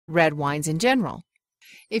red wines in general.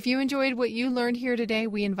 If you enjoyed what you learned here today,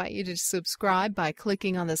 we invite you to subscribe by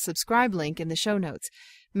clicking on the subscribe link in the show notes.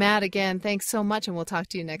 Matt, again, thanks so much, and we'll talk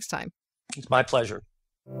to you next time. It's my pleasure.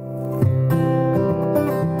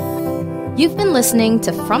 You've been listening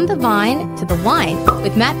to From the Vine to the Wine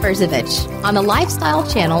with Matt Brzovic on the Lifestyle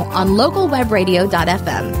Channel on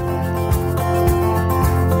localwebradio.fm.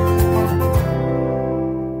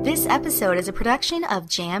 This episode is a production of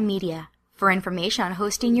Jam Media. For information on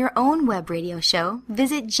hosting your own web radio show,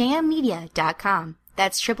 visit jammedia.com.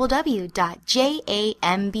 That's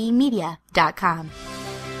www.jambmedia.com.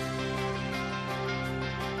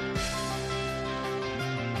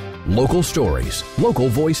 Local stories, local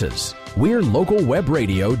voices. We're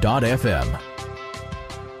localwebradio.fm.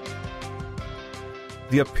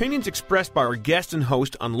 The opinions expressed by our guest and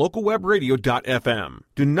host on localwebradio.fm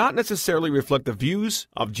do not necessarily reflect the views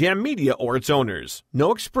of Jam Media or its owners.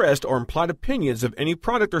 No expressed or implied opinions of any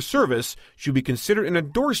product or service should be considered an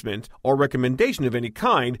endorsement or recommendation of any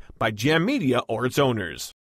kind by Jam Media or its owners.